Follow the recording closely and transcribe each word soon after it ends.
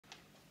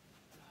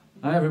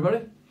Hi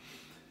everybody,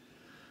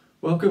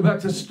 welcome back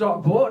to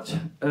Stockport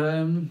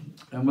and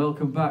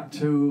welcome back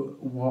to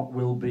what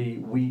will be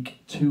week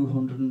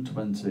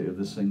 220 of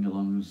the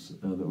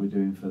sing-alongs that we're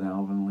doing for the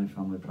Alvanley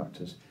family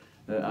practice.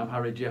 I'm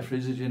Harry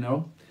Jeffries, as you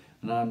know,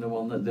 and I'm the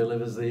one that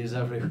delivers these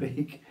every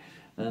week,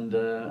 and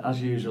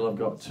as usual I've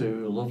got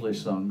two lovely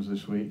songs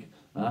this week.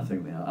 I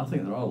think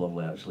they're all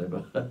lovely actually,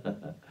 but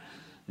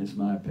it's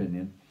my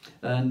opinion.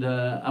 And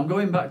I'm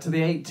going back to the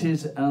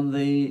 80s and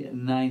the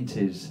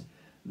 90s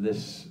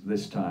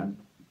this time,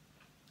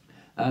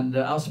 and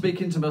I was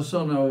speaking to my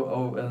son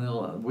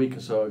a week or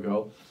so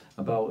ago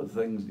about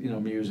things, you know,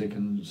 music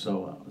and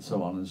so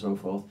on and so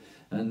forth,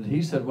 and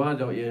he said, why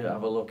don't you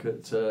have a look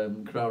at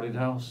Crowded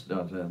House,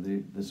 Dad?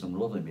 There's some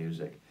lovely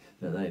music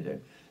that they do.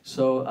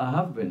 So I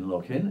have been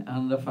looking,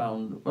 and I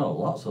found, well,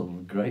 lots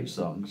of great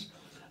songs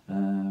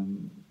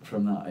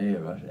from that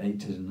era,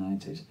 80s and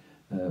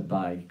 90s,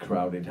 by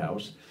Crowded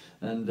House,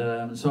 and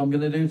so I'm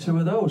going to do two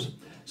of those.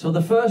 So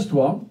the first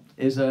one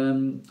is a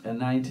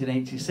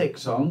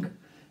 1986 song.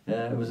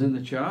 It was in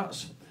the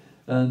charts,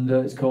 and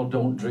it's called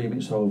Don't Dream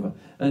It's Over,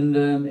 and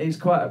it's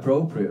quite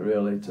appropriate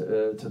really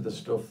to the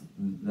stuff,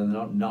 the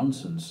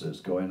nonsense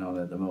that's going on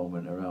at the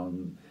moment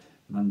around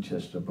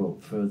Manchester,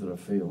 but further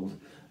afield,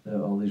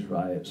 all these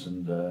riots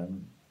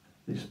and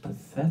these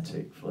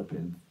pathetic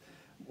flipping,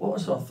 what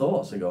sort of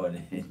thoughts are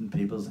going in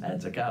people's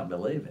heads? I can't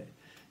believe it.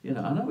 You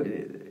know, I know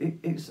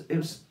it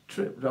was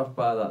tripped off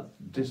by that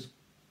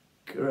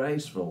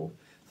disgraceful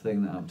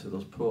thing that happened to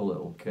those poor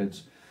little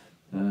kids,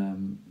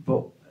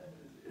 but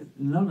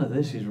none of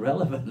this is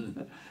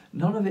relevant.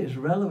 None of it is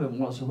relevant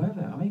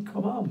whatsoever. I mean,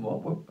 come on,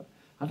 what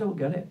I don't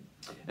get it.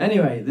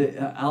 Anyway,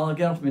 I'll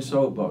get off my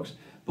soapbox,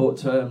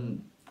 but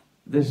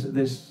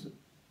this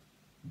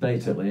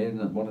basically,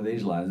 in one of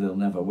these lines, they'll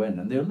never win,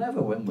 and they'll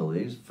never win with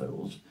these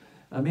fools.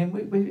 I mean,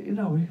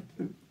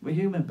 we're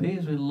human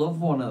beings. We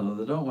love one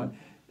another, don't we?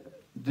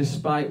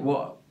 Despite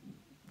what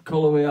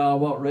colour we are,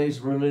 what race,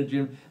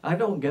 religion, I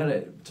don't get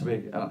it.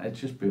 It's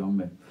just beyond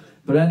me.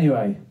 But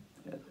anyway,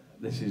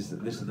 this is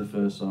the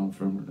first song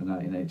from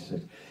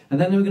 1986, and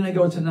then we're going to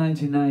go to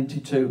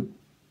 1992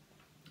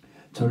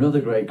 to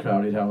another great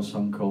Crowded House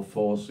song called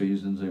Four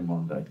Seasons in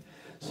One Day.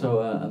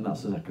 So and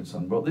that's the second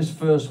song. But this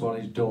first one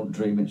is Don't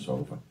Dream It's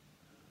Over.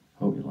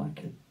 Hope you like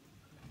it.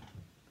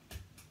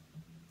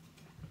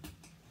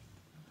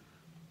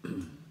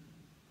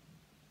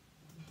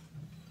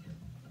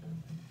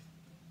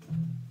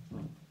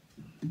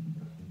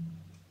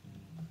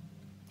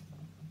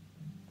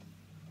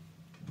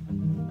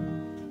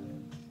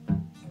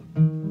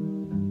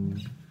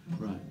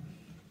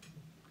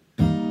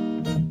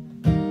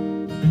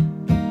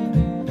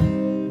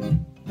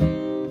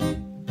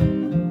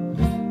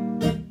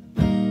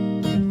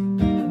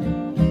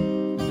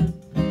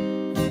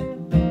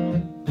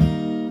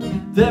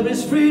 There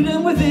is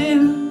freedom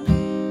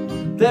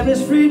within, there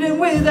is freedom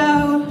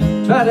without.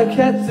 Try to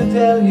catch the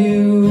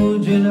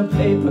deluge in a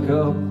paper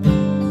cup.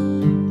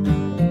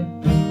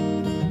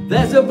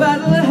 There's a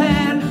battle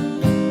ahead,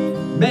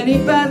 many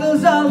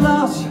battles are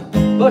lost,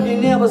 but you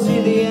never see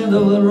the end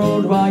of the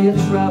road while you're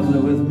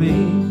traveling with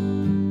me.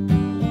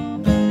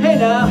 Hey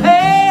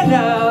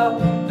now,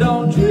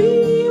 don't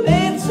dream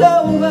it's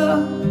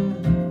over.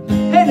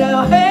 Hey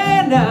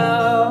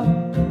now,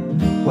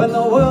 when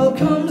the world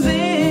comes in,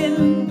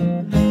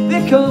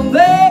 they come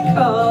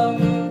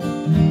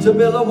to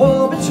build a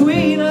wall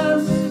between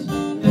us.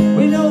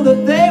 We know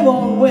that they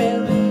won't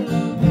win.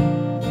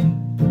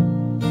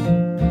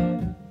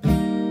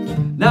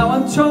 Now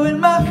I'm towing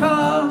my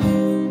car,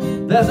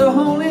 there's a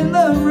hole in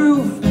the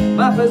roof.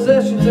 My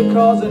possessions are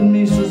causing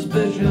me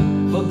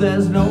suspicion, but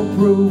there's no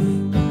proof.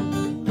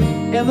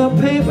 In the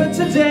paper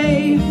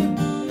today,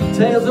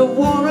 tales of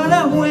war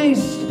and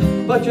waste,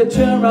 but you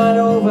turn right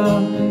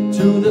over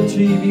to the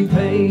TV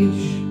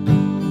page.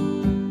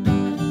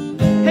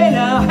 Hey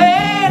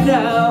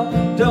now,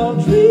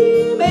 don't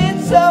dream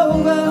it's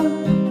over.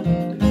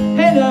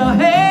 Hey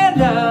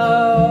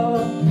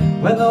now,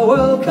 when the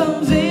world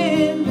comes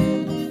in,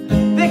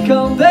 they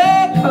come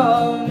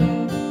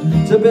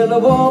to build a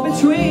wall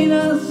between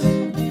us.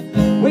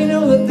 We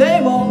know that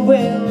they won't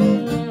win.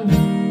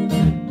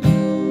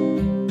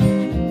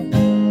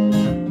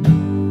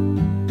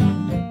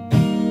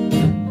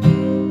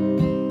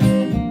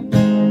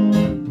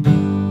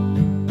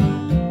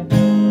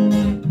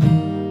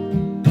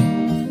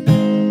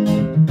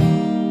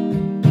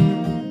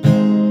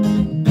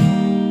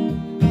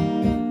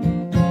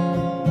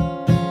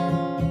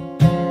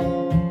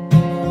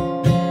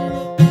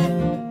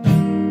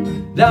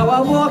 Now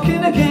I'm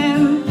walking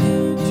again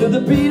to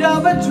the beat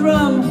of a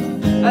drum,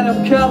 and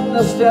I'm counting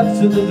the steps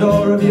to the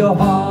door of your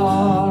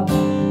heart.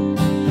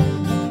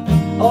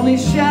 Only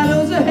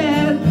shadows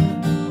ahead,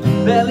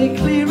 barely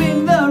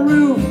clearing the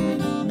roof.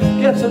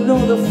 Get to know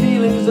the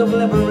feelings of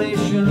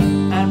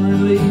liberation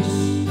and release.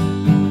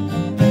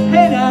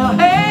 Hey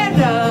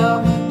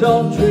now,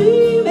 don't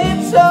dream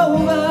it's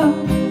over.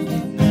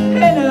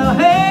 Hey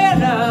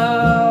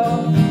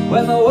now,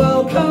 when the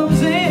world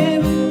comes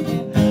in,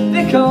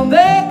 they come,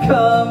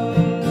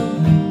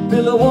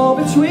 build a wall war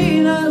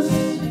between us,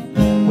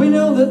 we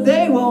know that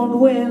they won't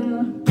win.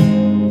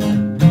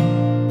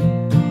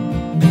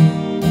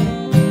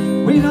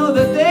 We know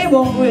that they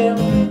won't win.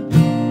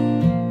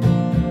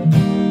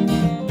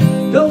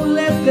 Don't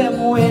let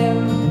them win.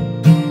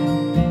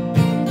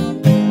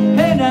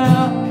 Hey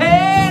now,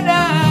 hey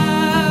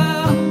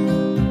now,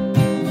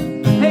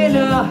 hey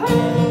now,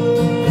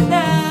 hey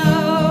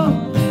now,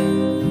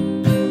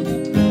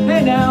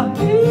 hey now,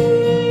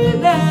 hey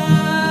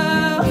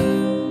now,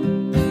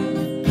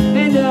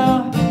 hey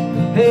now,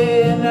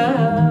 hey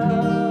now.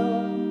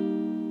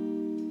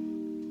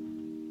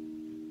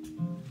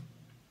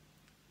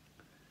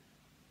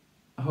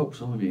 I hope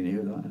some of you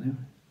knew that anyway.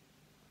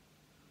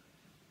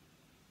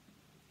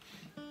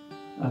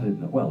 I didn't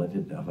know, well I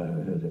didn't know if I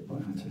ever heard it, but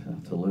I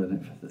had to learn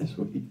it for this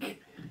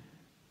week.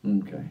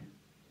 Okay.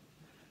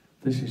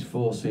 This is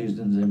 4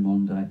 Seasons in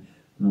One Day,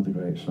 another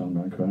great song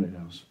by Crowded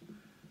House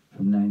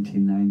from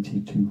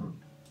 1992.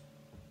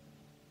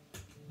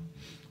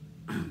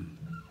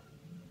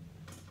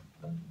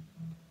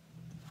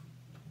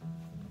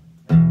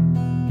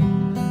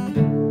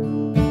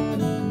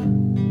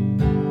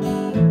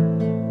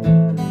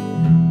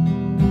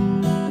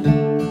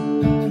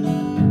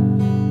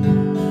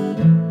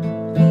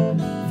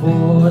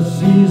 4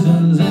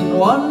 seasons in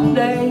one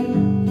day,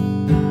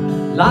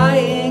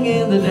 lying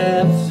in the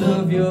depths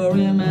of your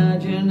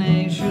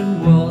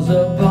imagination, walls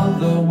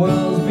above the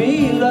worlds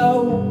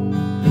below.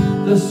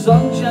 The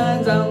sun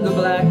shines and the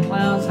black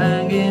clouds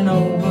hanging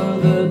over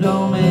the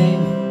domain.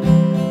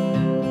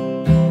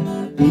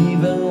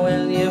 Even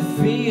when you're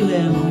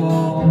feeling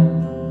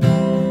warm,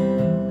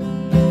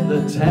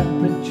 the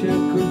temperature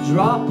could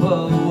drop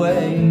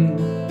away.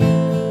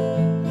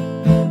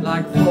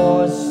 Like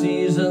 4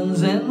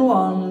 seasons in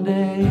one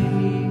day,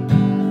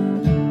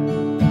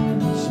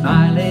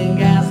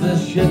 smiling as the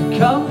ship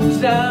comes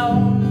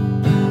down.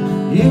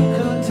 You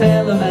can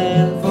tell a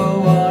man for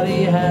what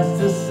he has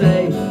to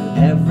say.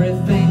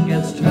 Everything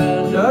gets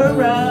turned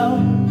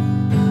around,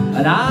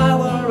 and I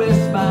will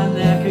risk my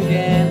neck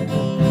again,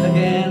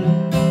 again.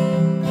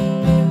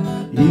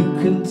 You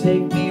can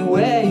take me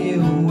where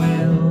you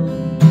will,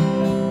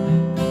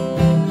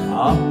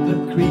 up the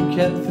creek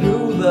and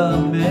through the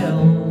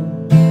mill.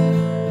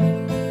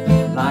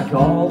 Like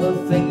all the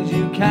things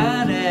you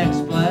can't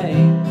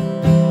explain.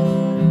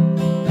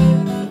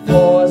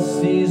 4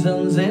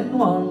 seasons in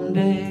one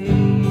day.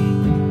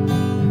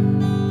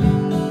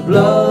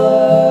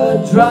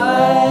 Blood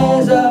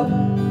dries up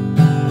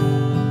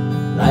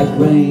like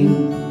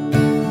rain,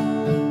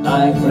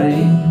 like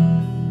rain.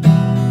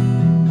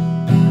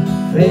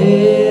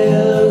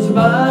 Fills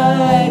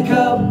my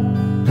cup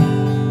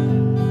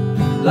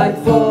like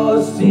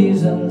 4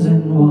 seasons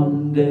in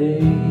one day.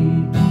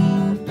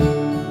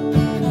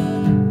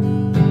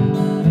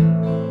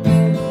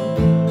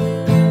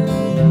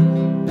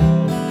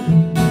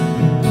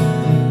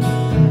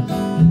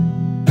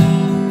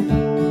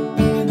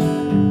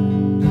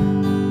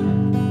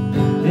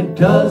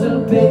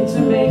 Doesn't pay to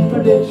make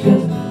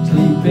predictions,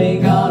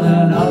 sleeping on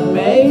an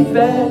unmade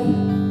bed,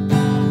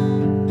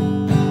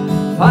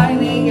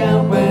 finding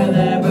out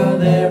wherever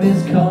there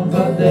is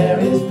comfort there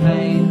is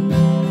pain,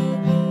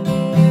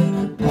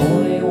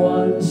 only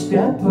one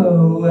step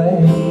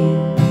away.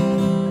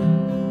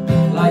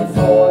 Like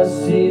 4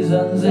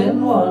 seasons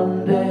in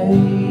one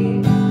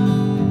day.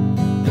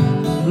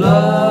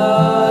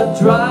 Blood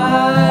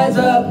dries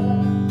up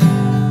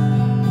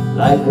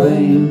like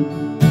rain,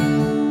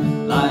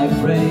 like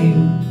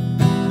rain.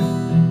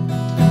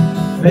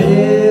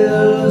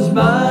 Fills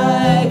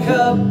my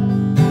cup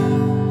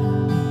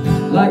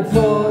like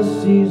 4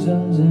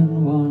 seasons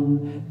in one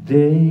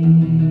day.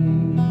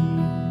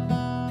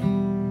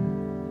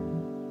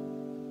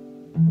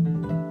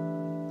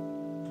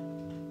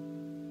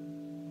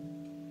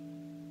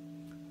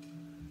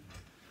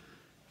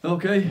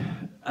 Okay,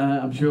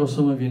 I'm sure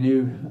some of you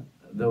knew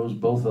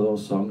both of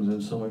those songs,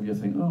 and some of you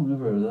think, oh, I've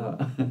never heard of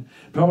that.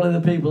 Probably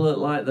the people that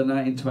like the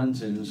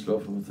 1920s and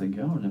stuff will think,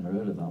 oh, I've never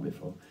heard of that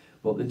before.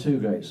 But they're 2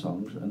 great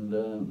songs, and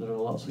there are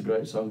lots of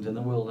great songs in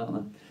the world, aren't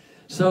there?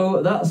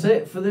 So that's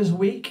it for this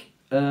week.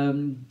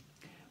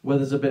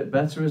 Weather's a bit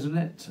better, isn't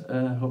it?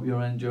 Hope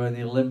you're enjoying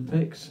the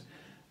Olympics,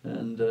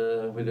 and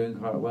we're doing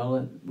quite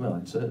well. Well,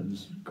 in certain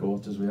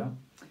quarters we are.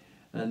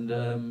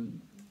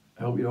 And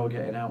hope you're all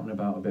getting out and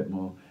about a bit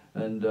more.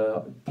 And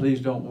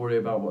please don't worry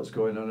about what's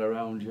going on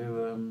around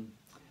you,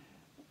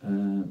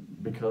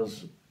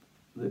 because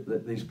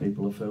these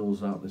people are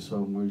fools out there,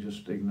 so we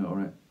just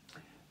ignore it.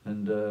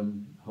 And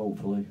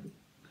hopefully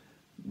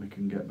we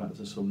can get back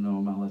to some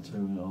normality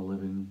and all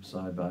living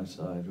side by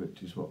side,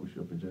 which is what we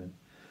should be doing.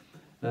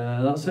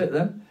 That's it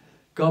then.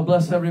 God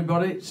bless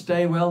everybody.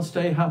 Stay well,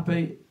 stay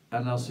happy,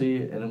 and I'll see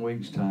you in a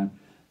week's time.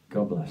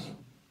 God bless.